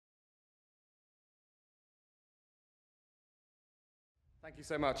Thank you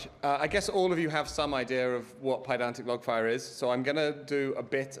so much. I guess all of you have some idea of what Pydantic Logfire is, so I'm going to do a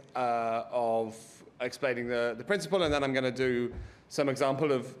bit of explaining the principle, and then I'm going to do some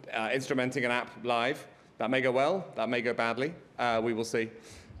example of instrumenting an app live. That may go well, that may go badly. We will see.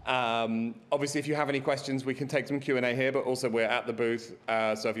 Obviously, if you have any questions, we can take some Q&A here, but also we're at the booth,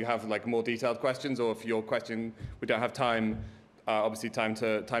 so if you have like more detailed questions, or if your question, we don't have time, obviously time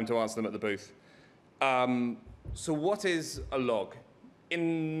to answer them at the booth. So what is a log?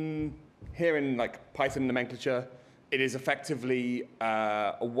 Here in like Python nomenclature, it is effectively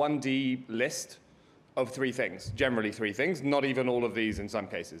a 1D list of three things, generally three things, not even all of these in some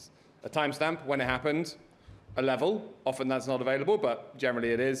cases. A timestamp, when it happened, a level, often that's not available, but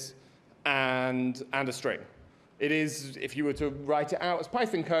generally it is, and a string. It is, if you were to write it out as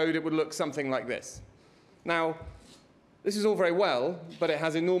Python code, it would look something like this. Now, this is all very well, but it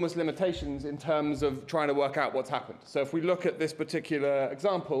has enormous limitations in terms of trying to work out what's happened. So if we look at this particular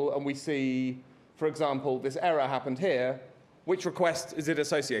example and we see, for example, this error happened here, which request is it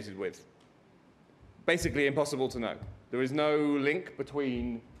associated with? Basically impossible to know. There is no link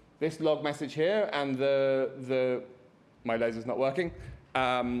between this log message here and my laser's not working,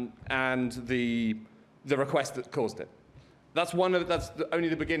 and the request that caused it. That's only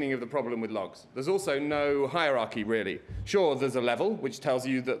the beginning of the problem with logs. There's also no hierarchy, really. Sure, there's a level, which tells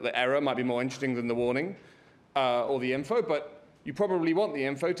you that the error might be more interesting than the warning or the info, but you probably want the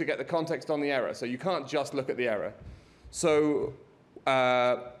info to get the context on the error, so you can't just look at the error. So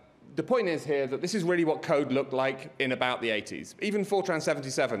the point is here that this is really what code looked like in about the 80s. Even Fortran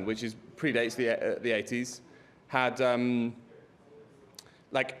 77, which predates the 80s,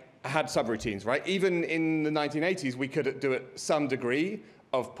 had subroutines, right? Even in the 1980s, we could do it some degree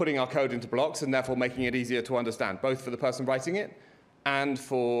of putting our code into blocks and therefore making it easier to understand, both for the person writing it and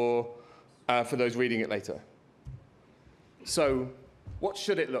for those reading it later. So what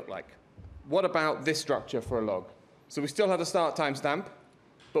should it look like? What about this structure for a log? So we still have the start timestamp,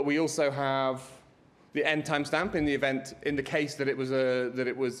 but we also have the end timestamp in the case that it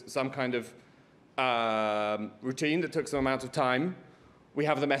was some kind of routine that took some amount of time. We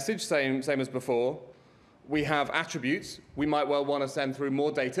have the message, same as before. We have attributes. We might well want to send through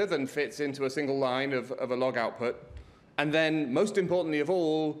more data than fits into a single line of a log output. And then, most importantly of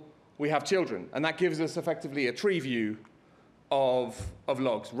all, we have children. And that gives us effectively a tree view of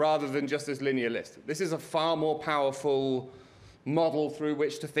logs, rather than just this linear list. This is a far more powerful model through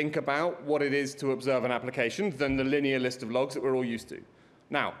which to think about what it is to observe an application than the linear list of logs that we're all used to.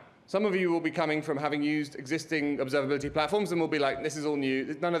 Now, some of you will be coming from having used existing observability platforms and will be like, this is all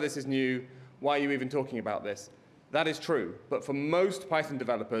new, none of this is new, why are you even talking about this? That is true, but for most Python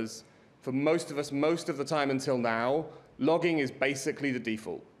developers, for most of us, most of the time until now, logging is basically the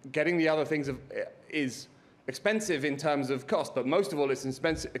default. Getting the other things is expensive in terms of cost, but most of all it's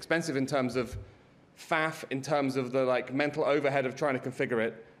expensive in terms of faff, in terms of the mental overhead of trying to configure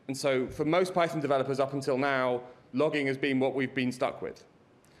it. And so for most Python developers up until now, logging has been what we've been stuck with.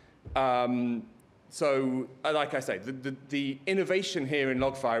 So, like I say, the innovation here in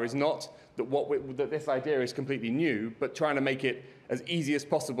Logfire is not that this idea is completely new, but trying to make it as easy as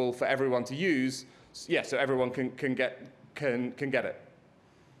possible for everyone to use, so everyone can get it.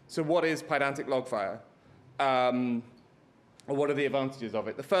 So, what is Pydantic Logfire? Or what are the advantages of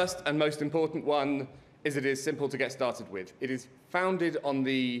it? The first and most important one is it is simple to get started with. It is founded on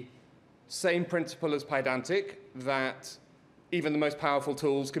the same principle as Pydantic, that even the most powerful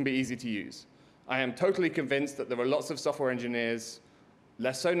tools can be easy to use. I am totally convinced that there are lots of software engineers,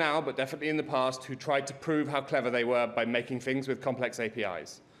 less so now, but definitely in the past, who tried to prove how clever they were by making things with complex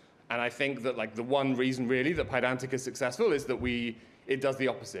APIs. And I think that the one reason really that Pydantic is successful is that it does the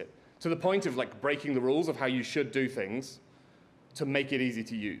opposite. To the point of breaking the rules of how you should do things to make it easy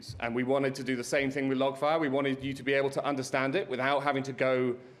to use. And we wanted to do the same thing with Logfire. We wanted you to be able to understand it without having to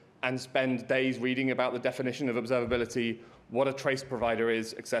go and spend days reading about the definition of observability, what a trace provider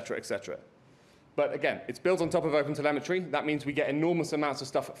is, et cetera, et cetera. But again, it's built on top of OpenTelemetry. That means we get enormous amounts of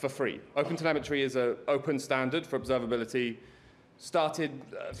stuff for free. OpenTelemetry is an open standard for observability. Started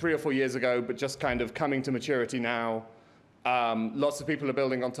 3 or 4 years ago, but just kind of coming to maturity now. Lots of people are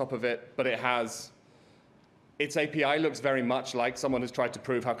building on top of it, but its API looks very much like someone has tried to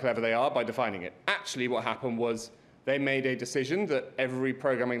prove how clever they are by defining it. Actually, what happened was they made a decision that every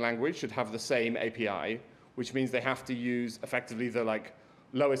programming language should have the same API, which means they have to use effectively the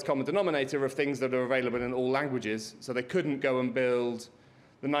lowest common denominator of things that are available in all languages, so they couldn't go and build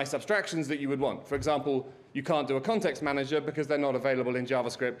the nice abstractions that you would want. For example, you can't do a context manager because they're not available in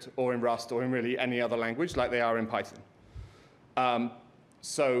JavaScript or in Rust or in really any other language like they are in Python.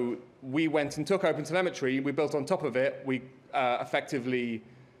 So we went and took OpenTelemetry, we built on top of it, we effectively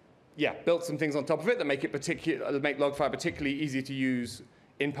built some things on top of it that make Logfire particularly easy to use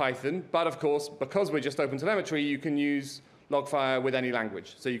in Python. But of course, because we're just OpenTelemetry, you can use Logfire with any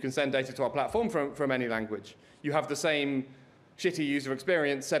language. So you can send data to our platform from any language. You have the same shitty user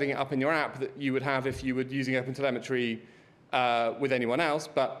experience setting it up in your app that you would have if you were using OpenTelemetry with anyone else,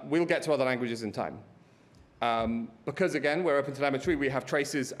 but we'll get to other languages in time. Because again, we're OpenTelemetry, we have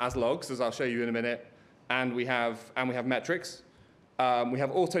traces as logs, as I'll show you in a minute, and we have metrics. We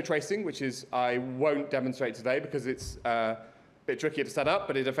have auto tracing, which is I won't demonstrate today because it's a bit trickier to set up,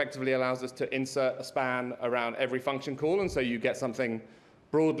 but it effectively allows us to insert a span around every function call, and so you get something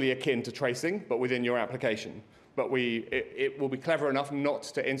broadly akin to tracing, but within your application. But it will be clever enough not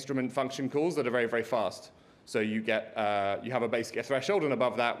to instrument function calls that are very, very fast. So you have a basic threshold, and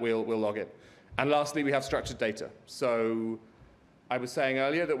above that, we'll log it. And lastly, we have structured data. So I was saying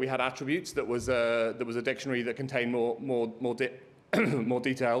earlier that we had attributes that was a dictionary that contained more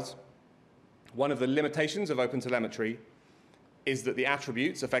details. One of the limitations of OpenTelemetry is that the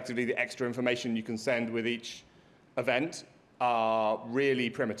attributes, effectively the extra information you can send with each event, are really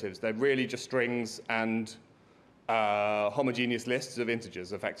primitives. They're really just strings and homogeneous lists of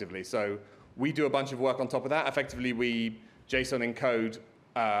integers, effectively. So we do a bunch of work on top of that. Effectively, we JSON encode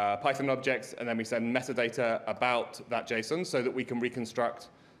Python objects, and then we send metadata about that JSON so that we can reconstruct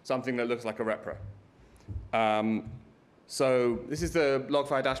something that looks like a repro. So this is the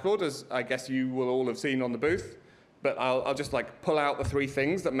Logfire dashboard, as I guess you will all have seen on the booth. But I'll just pull out the three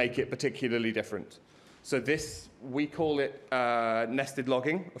things that make it particularly different. So this, we call it nested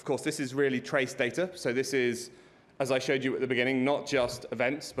logging. Of course, this is really trace data. So this is, as I showed you at the beginning, not just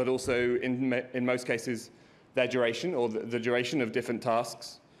events, but also in most cases, their duration, or the duration of different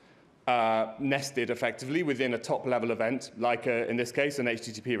tasks, nested effectively within a top-level event, like in this case, an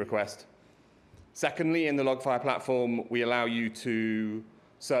HTTP request. Secondly, in the Logfire platform, we allow you to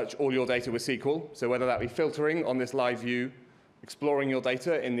search all your data with SQL. So whether that be filtering on this live view, exploring your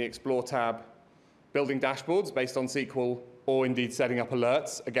data in the Explore tab, building dashboards based on SQL, or indeed setting up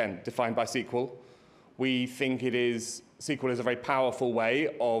alerts, again, defined by SQL. We think SQL is a very powerful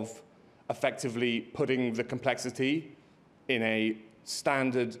way of effectively putting the complexity in a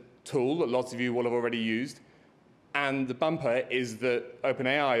standard tool that lots of you will have already used. And the bumper is that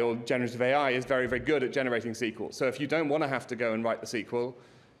OpenAI, or generative AI, is very, very good at generating SQL. So if you don't want to have to go and write the SQL,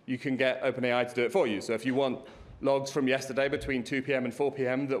 you can get OpenAI to do it for you. So if you want logs from yesterday between 2 p.m. and 4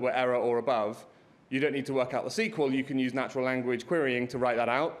 p.m. that were error or above, you don't need to work out the SQL. You can use natural language querying to write that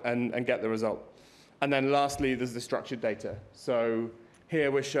out and get the result. And then lastly, there's the structured data. So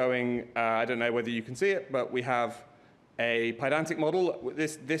here we're showing, I don't know whether you can see it, but we have a Pydantic model.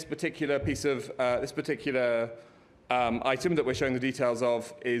 This particular piece of, item that we're showing the details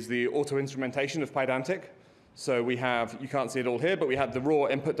of is the auto-instrumentation of Pydantic. So we have, you can't see it all here, but we had the raw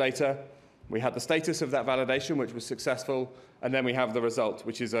input data, we had the status of that validation, which was successful, and then we have the result,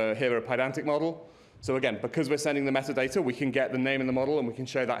 which is here a Pydantic model. So again, because we're sending the metadata, we can get the name of the model, and we can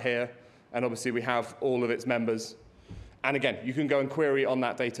show that here, and obviously we have all of its members. And again, you can go and query on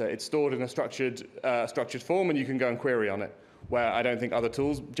that data. It's stored in a structured form, and you can go and query on it, where I don't think other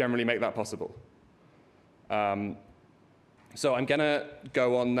tools generally make that possible. So I'm going to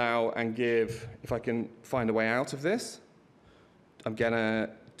go on now and give, if I can find a way out of this, I'm going to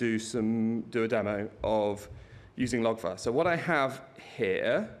do a demo of using Logfire. So what I have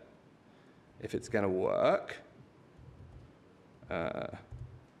here, if it's going to work,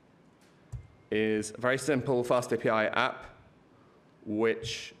 is a very simple FastAPI app,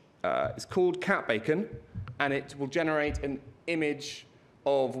 which is called Cat Bacon, and it will generate an image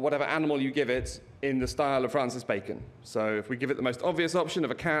of whatever animal you give it in the style of Francis Bacon. So if we give it the most obvious option of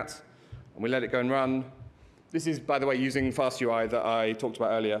a cat, and we let it go and run, this is, by the way, using FastUI that I talked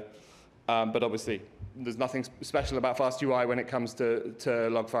about earlier, but obviously there's nothing special about FastUI when it comes to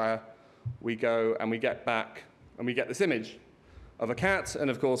Logfire. We go and we get back, and we get this image of a cat,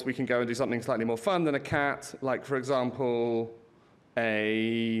 and of course we can go and do something slightly more fun than a cat, like for example,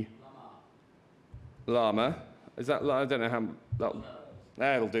 a llama. Is that, I don't know how,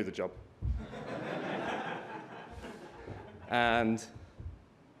 that'll do the job. And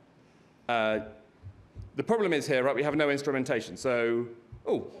the problem is here, right, we have no instrumentation. So,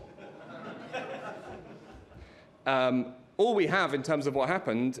 all we have in terms of what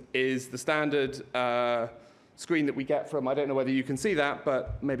happened is the standard screen that we get from, I don't know whether you can see that,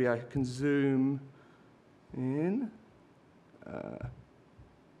 but maybe I can zoom in.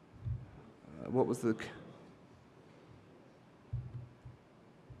 What was the...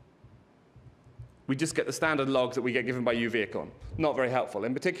 We just get the standard logs that we get given by uvehicle. not very helpful.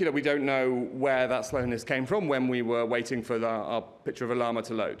 In particular, we don't know where that slowness came from when we were waiting for our picture of a llama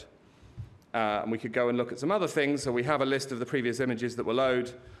to load. And we could go and look at some other things. So we have a list of the previous images that were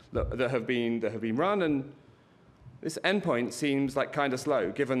that have been run, and this endpoint seems like kind of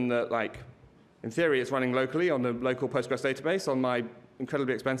slow, given that, like, in theory, it's running locally on the local Postgres database on my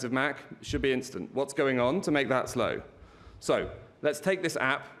incredibly expensive Mac. It should be instant. What's going on to make that slow? So let's take this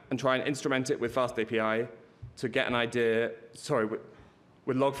app and try and instrument it with FastAPI to get an idea,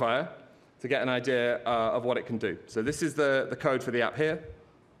 with Logfire, to get an idea of what it can do. So this is the code for the app here.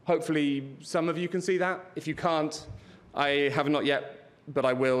 Hopefully some of you can see that. If you can't, I have not yet, but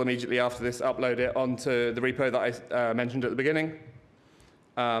I will immediately after this upload it onto the repo that I mentioned at the beginning.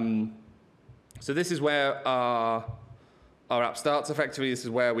 So this is where our app starts. Effectively, this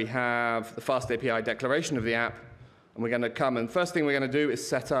is where we have the FastAPI declaration of the app. And we're going to come, and first thing we're going to do is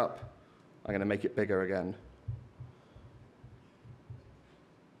set up. I'm going to make it bigger again.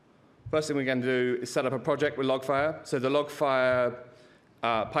 First thing we're going to do is set up a project with Logfire. So the Logfire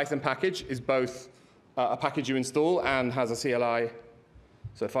Python package is both a package you install and has a CLI.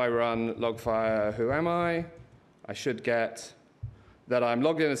 So if I run Logfire, who am I should get that I'm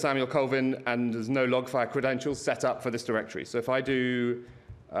logged in as Samuel Colvin, and there's no Logfire credentials set up for this directory. So if I do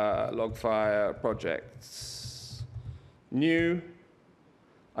Logfire projects new,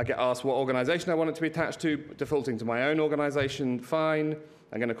 I get asked what organization I want it to be attached to, defaulting to my own organization, fine.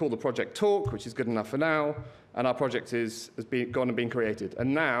 I'm going to call the project talk, which is good enough for now, and our project has gone and been created.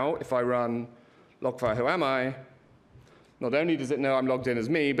 And now, if I run Logfire, who am I, not only does it know I'm logged in as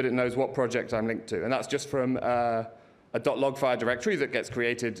me, but it knows what project I'm linked to. And that's just from a .logfire directory that gets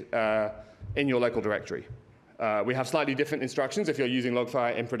created in your local directory. We have slightly different instructions if you're using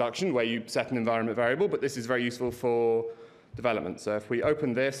Logfire in production, where you set an environment variable, but this is very useful for development. So if we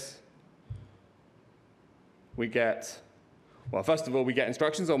open this, we get, well, first of all, we get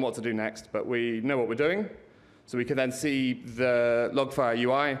instructions on what to do next, but we know what we're doing. So we can then see the Logfire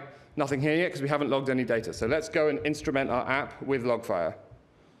UI. Nothing here yet because we haven't logged any data. So let's go and instrument our app with Logfire.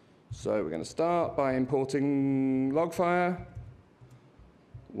 So we're going to start by importing Logfire.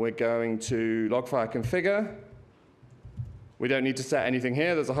 We're going to Logfire configure. We don't need to set anything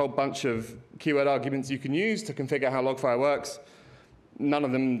here. There's a whole bunch of keyword arguments you can use to configure how Logfire works. None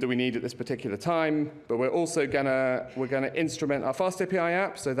of them do we need at this particular time, but we're also gonna instrument our FastAPI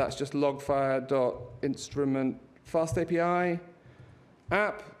app. So that's just logfire.instrument FastAPI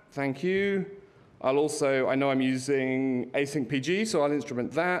app. Thank you. I know I'm using async PG, so I'll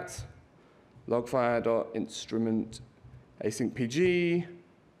instrument that. Logfire.instrument async PG.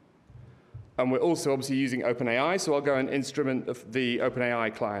 And we're also obviously using OpenAI, so I'll go and instrument the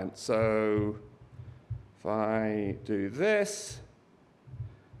OpenAI client. So if I do this,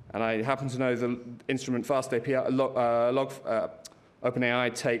 and I happen to know the instrument FastAPI,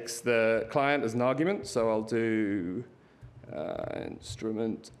 OpenAI takes the client as an argument, so I'll do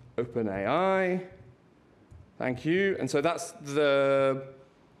instrument OpenAI. Thank you. And so that's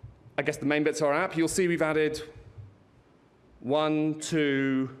I guess the main bits of our app. You'll see we've added 1,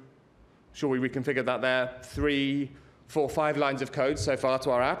 2, sure we reconfigured that there, 3, 4, 5 lines of code so far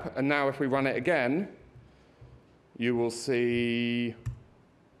to our app. And now if we run it again, you will see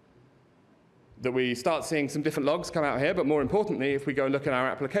that we start seeing some different logs come out here. But more importantly, if we go and look at our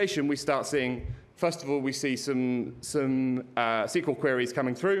application, we start seeing, first of all, we see some SQL queries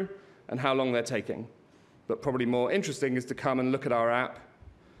coming through and how long they're taking. But probably more interesting is to come and look at our app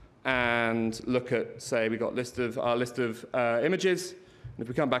and look at, say, we got our list of images. And if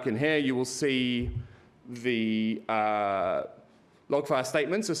we come back in here, you will see the Logfire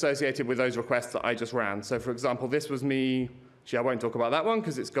statements associated with those requests that I just ran. So for example, this was me. Actually, I won't talk about that one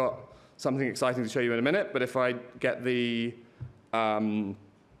because it's got something exciting to show you in a minute. But if I get the API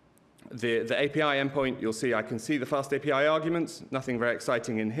endpoint, you'll see I can see the FastAPI arguments. Nothing very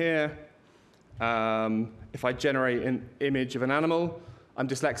exciting in here. If I generate an image of an animal, I'm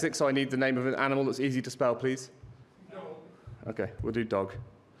dyslexic, so I need the name of an animal that's easy to spell, please. No. OK, we'll do dog.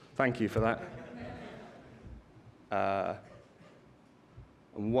 Thank you for that.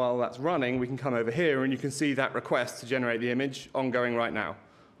 And while that's running, we can come over here, and you can see that request to generate the image ongoing right now.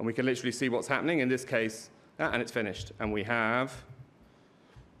 And we can literally see what's happening. In this case, and it's finished. And we have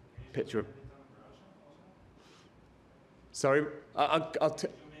a picture of... Sorry?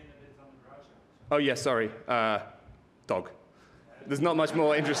 Oh, yes, sorry. Dog. There's not much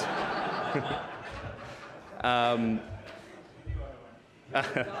more interest. Yeah.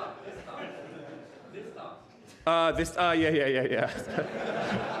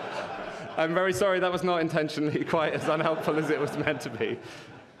 I'm very sorry, that was not intentionally quite as unhelpful as it was meant to be.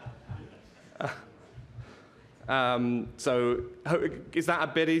 So is that a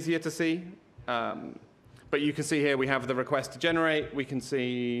bit easier to see? But you can see here we have the request to generate. We can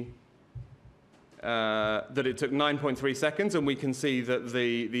see that it took 9.3 seconds, and we can see that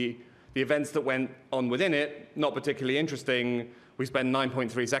the events that went on within it, not particularly interesting. We spent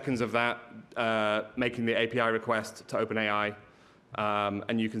 9.3 seconds of that making the API request to OpenAI.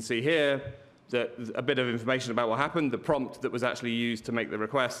 And you can see here that a bit of information about what happened, the prompt that was actually used to make the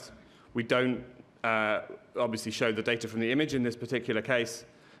request. We don't obviously show the data from the image in this particular case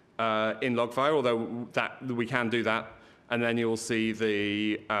in Logfire, although we can do that. And then you'll see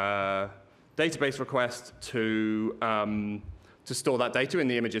the database request to store that data in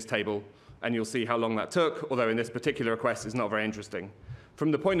the images table. And you'll see how long that took, although in this particular request it's not very interesting.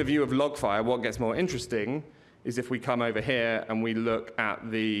 From the point of view of Logfire, what gets more interesting is if we come over here and we look at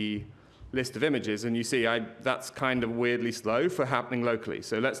the list of images, and you see that's kind of weirdly slow for happening locally.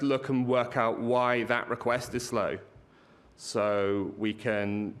 So let's look and work out why that request is slow. So we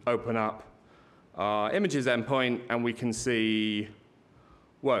can open up our images endpoint, and we can see,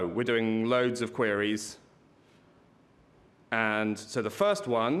 whoa, we're doing loads of queries. And so the first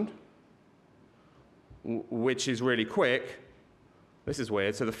one, which is really quick, this is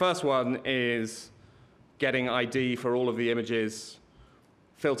weird. So the first one is getting ID for all of the images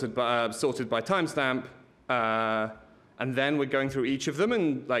filtered by, sorted by timestamp, and then we're going through each of them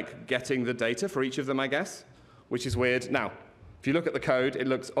and getting the data for each of them, I guess, which is weird. Now, if you look at the code, it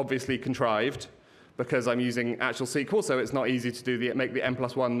looks obviously contrived because I'm using actual SQL, so it's not easy to make the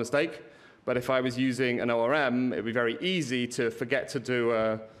n+1 mistake. But if I was using an ORM, it would be very easy to forget to do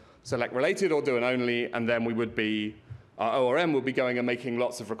a select related or do an only, and then our ORM would be going and making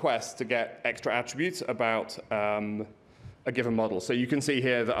lots of requests to get extra attributes about a given model. So you can see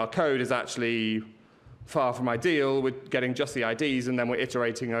here that our code is actually far from ideal. We're getting just the IDs, and then we're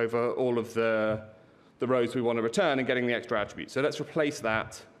iterating over all of the rows we want to return and getting the extra attributes. So let's replace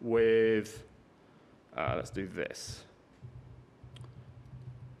that with, let's do this.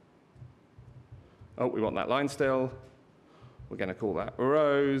 Oh, we want that line still. We're going to call that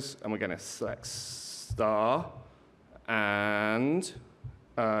rows, and we're going to select star. And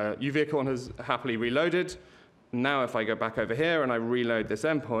uvehicle has happily reloaded. Now if I go back over here and I reload this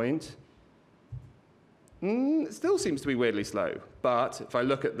endpoint, it still seems to be weirdly slow. But if I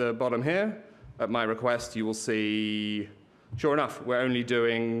look at the bottom here, at my request, you will see, sure enough, we're only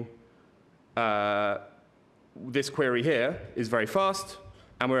doing this query here is very fast,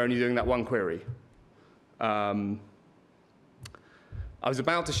 and we're only doing that one query. I was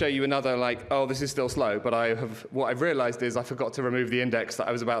about to show you another, oh, this is still slow, but what I've realized is I forgot to remove the index that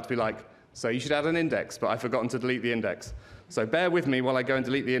I was about to be so you should add an index, but I've forgotten to delete the index. So bear with me while I go and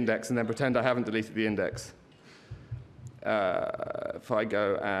delete the index and then pretend I haven't deleted the index. If I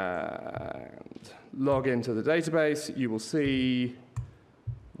go and log into the database, you will see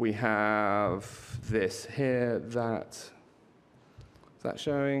we have this here is that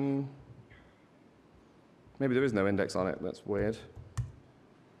showing? Maybe there is no index on it. That's weird.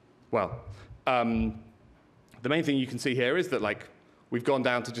 Well, the main thing you can see here is that we've gone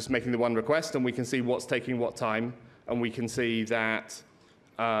down to just making the one request, and we can see what's taking what time, and we can see that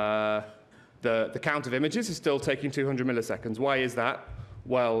the count of images is still taking 200 milliseconds. Why is that?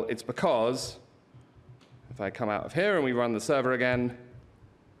 Well, it's because if I come out of here and we run the server again,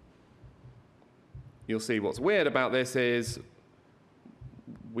 you'll see what's weird about this is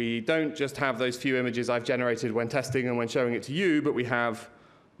we don't just have those few images I've generated when testing and when showing it to you, but we have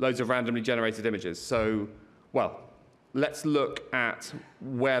loads of randomly generated images. So, well, let's look at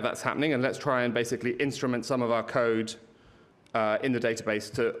where that's happening, and let's try and basically instrument some of our code in the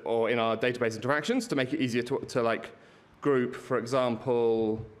database or in our database interactions to make it easier to group. For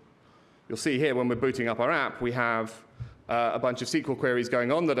example, you'll see here when we're booting up our app, we have a bunch of SQL queries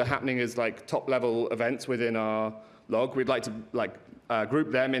going on that are happening as top-level events within our log. We'd like to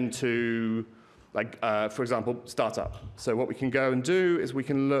group them into for example, startup. So what we can go and do is we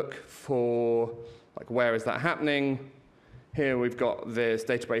can look for where is that happening. Here we've got this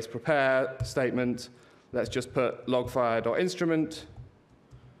database prepare statement. Let's just put logfire.instrument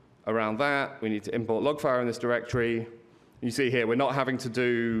around that. We need to import logfire in this directory. You see here we're not having to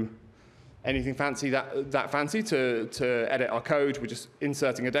do anything fancy that fancy to edit our code. We're just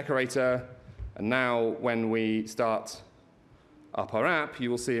inserting a decorator. And now when we start up our app, you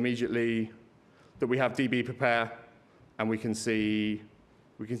will see immediately that we have db prepare, and we can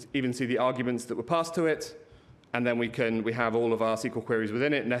even see the arguments that were passed to it, and then we have all of our SQL queries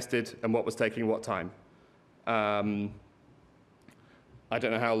within it nested and what was taking what time. I don't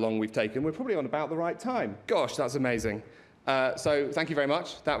know how long we've taken. We're probably on about the right time. Gosh, that's amazing. So thank you very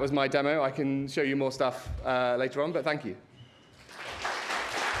much. That was my demo. I can show you more stuff later on, but thank you.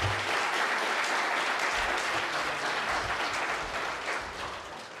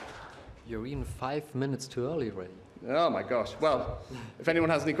 You're even 5 minutes too early already. Oh my gosh. Well, if anyone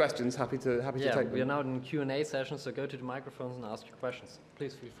has any questions, happy to take them. We are now in Q&A session, so go to the microphones and ask your questions.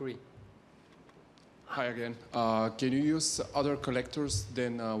 Please feel free. Hi again. Can you use other collectors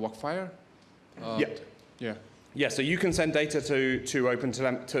than Logfire? Yeah. Yeah. Yeah, so you can send data to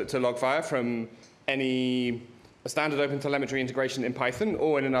Logfire from any standard OpenTelemetry integration in Python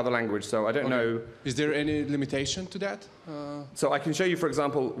or in another language. So I don't know. Is there any limitation to that? So I can show you, for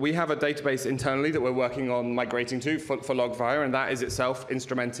example, we have a database internally that we're working on migrating to for Logfire, and that is itself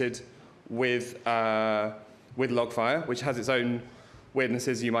instrumented with Logfire, which has its own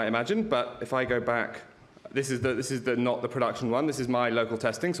weirdnesses, you might imagine. But if I go back, this is not the production one. This is my local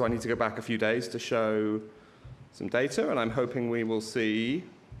testing, so I need to go back a few days to show some data, and I'm hoping we will see.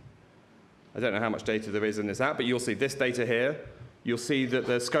 I don't know how much data there is in this app, but you'll see this data here. You'll see that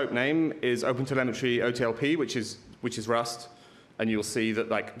the scope name is OpenTelemetry OTLP, which is Rust, and you'll see that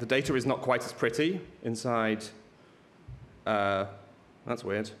like the data is not quite as pretty inside. That's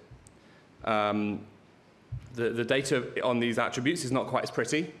weird. The data on these attributes is not quite as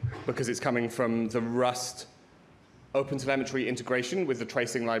pretty because it's coming from the Rust OpenTelemetry integration with the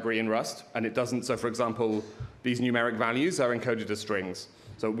tracing library in Rust, and it doesn't. So, for example, these numeric values are encoded as strings.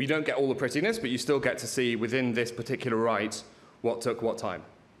 So we don't get all the prettiness, but you still get to see within this particular write what took what time.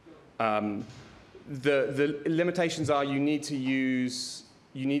 The limitations are you need to use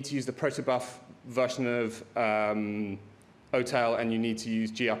the protobuf version of OTel, and you need to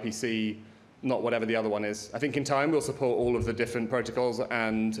use gRPC, not whatever the other one is. I think in time we'll support all of the different protocols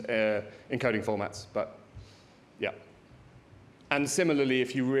and encoding formats, but yeah. And similarly,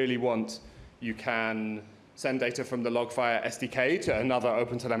 if you really want, you can send data from the Logfire SDK to another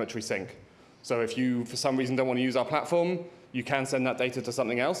OpenTelemetry sync. So if you, for some reason, don't want to use our platform, you can send that data to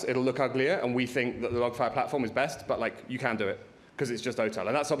something else. It'll look uglier, and we think that the Logfire platform is best, but like you can do it because it's just OTel.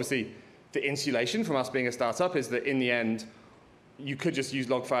 And that's obviously the insulation from us being a startup is that in the end, you could just use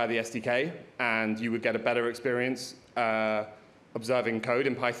Logfire, the SDK, and you would get a better experience observing code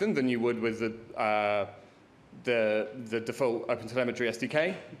in Python than you would with the default OpenTelemetry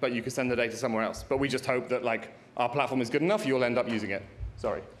SDK, but you could send the data somewhere else. But we just hope that like our platform is good enough, you'll end up using it.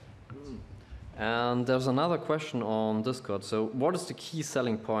 Sorry. And there's another question on Discord. So what is the key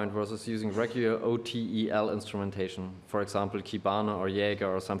selling point versus using regular OTEL instrumentation? For example, Kibana or Jaeger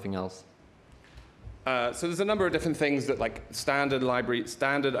or something else? So there's a number of different things that like standard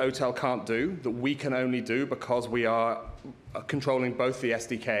OTel can't do that we can only do because we are controlling both the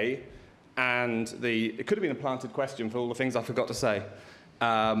SDK and it could have been a planted question for all the things I forgot to say.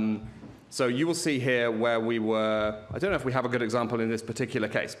 So you will see here where we were, I don't know if we have a good example in this particular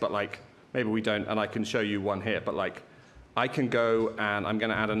case, but like maybe we don't, and I can show you one here, but like I can go and I'm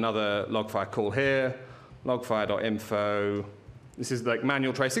going to add another Logfire call here, logfire.info. This is like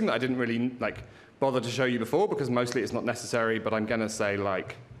manual tracing that I didn't really like bother to show you before because mostly it's not necessary, but I'm going to say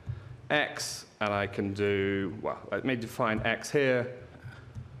like X, and I can do, well, let me define X here.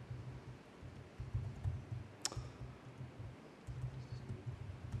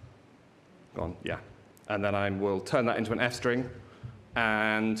 Gone, yeah. And then I will turn that into an F string.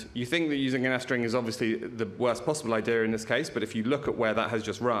 And you think that using an F string is obviously the worst possible idea in this case, but if you look at where that has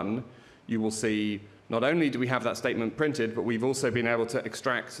just run, you will see not only do we have that statement printed, but we've also been able to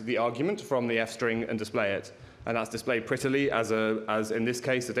extract the argument from the F string and display it. And that's displayed prettily as in this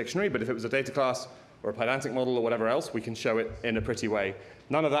case, a dictionary, but if it was a data class or a Pydantic model or whatever else, we can show it in a pretty way.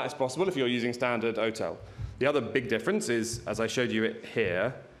 None of that is possible if you're using standard OTel. The other big difference is, as I showed you it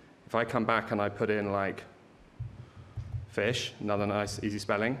here, if I come back and I put in like fish, another nice easy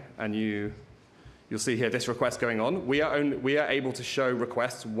spelling, and you'll see here this request going on. We are able to show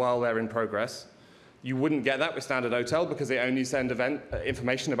requests while they're in progress. You wouldn't get that with standard OTel because they only send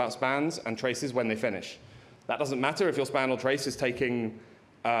information about spans and traces when they finish. That doesn't matter if your span or trace is taking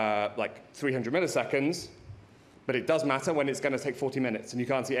like 300 milliseconds, but it does matter when it's going to take 40 minutes and you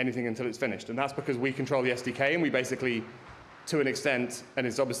can't see anything until it's finished. And that's because we control the SDK and we basically, to an extent, and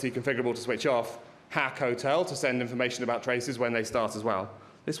it's obviously configurable to switch off, hack OTel to send information about traces when they start as well.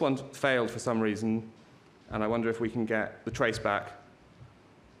 This one failed for some reason, and I wonder if we can get the trace back.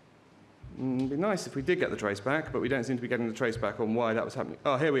 It'd be nice if we did get the trace back, but we don't seem to be getting the trace back on why that was happening.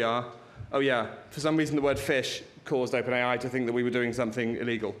 Oh, here we are. Oh, yeah. For some reason, the word fish caused OpenAI to think that we were doing something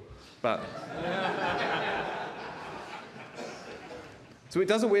illegal. But so it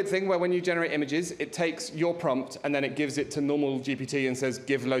does a weird thing where when you generate images, it takes your prompt and then it gives it to normal GPT and says,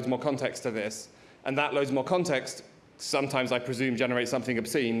 give loads more context to this. And that loads more context sometimes I presume generates something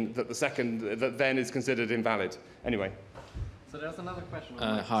obscene that then is considered invalid. Anyway. So there's another question.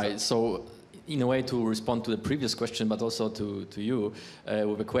 Hi. So in a way to respond to the previous question, but also to you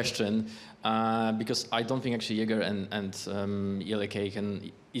with a question, because I don't think actually Jaeger and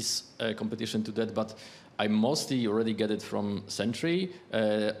ELK is a competition to that, but I mostly already get it from Sentry,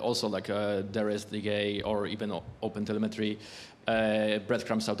 also like Terrace, DGA, or even OpenTelemetry,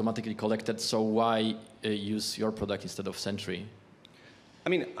 breadcrumbs automatically collected. So why use your product instead of Sentry? I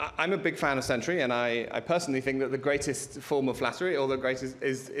mean, I'm a big fan of Sentry, and I personally think that the greatest form of flattery, or the greatest,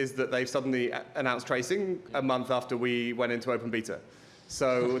 is that they've suddenly announced tracing a month after we went into open beta.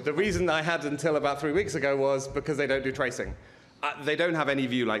 So the reason I had until about 3 weeks ago was because they don't do tracing. They don't have any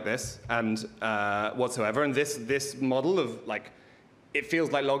view like this and whatsoever, and this model of like, it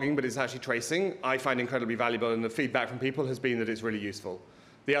feels like logging, but it's actually tracing, I find incredibly valuable, and the feedback from people has been that it's really useful.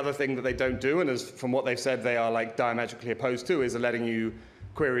 The other thing that they don't do, and as from what they've said they are like diametrically opposed to, is letting you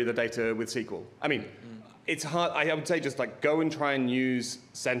query the data with SQL. I mean, it's hard. I would say just like go and try and use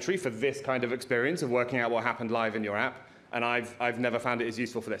Sentry for this kind of experience of working out what happened live in your app, and I've never found it as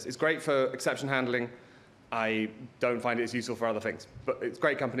useful for this. It's great for exception handling. I don't find it as useful for other things. But it's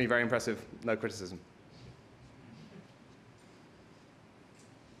great company, very impressive, no criticism.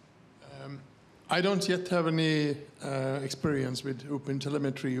 I don't yet have any experience with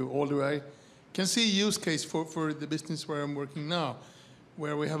OpenTelemetry, although I can see a use case for the business where I'm working now,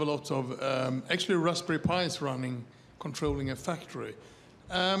 where we have a lot of actually Raspberry Pis running, controlling a factory.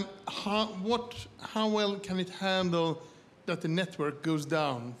 How well can it handle that the network goes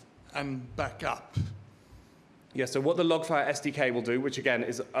down and back up? Yeah, so what the Logfire SDK will do, which again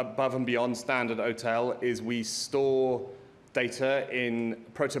is above and beyond standard OTel, is we store data in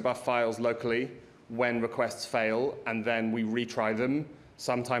protobuf files locally when requests fail, and then we retry them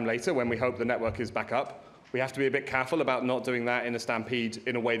sometime later when we hope the network is back up. We have to be a bit careful about not doing that in a stampede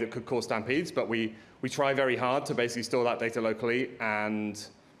in a way that could cause stampedes, but we try very hard to basically store that data locally and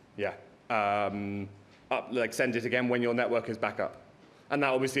send it again when your network is back up. And that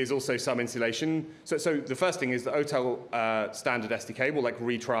obviously is also some insulation. So the first thing is the OTel standard SDK will like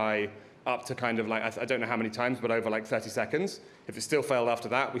retry up to kind of like, I don't know how many times, but over like 30 seconds. If it still failed after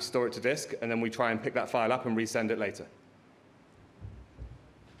that, we store it to disk, and then we try and pick that file up and resend it later.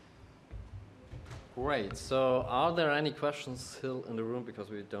 Great. So are there any questions still in the room? Because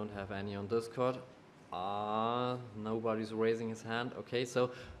we don't have any on Discord. Nobody's raising his hand. Okay,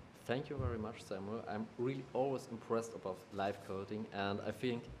 so thank you very much, Samuel. I'm really always impressed about live coding, and I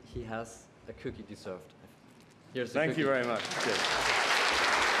think he has a cookie deserved. Here's the cookie. Thank you very much. Good.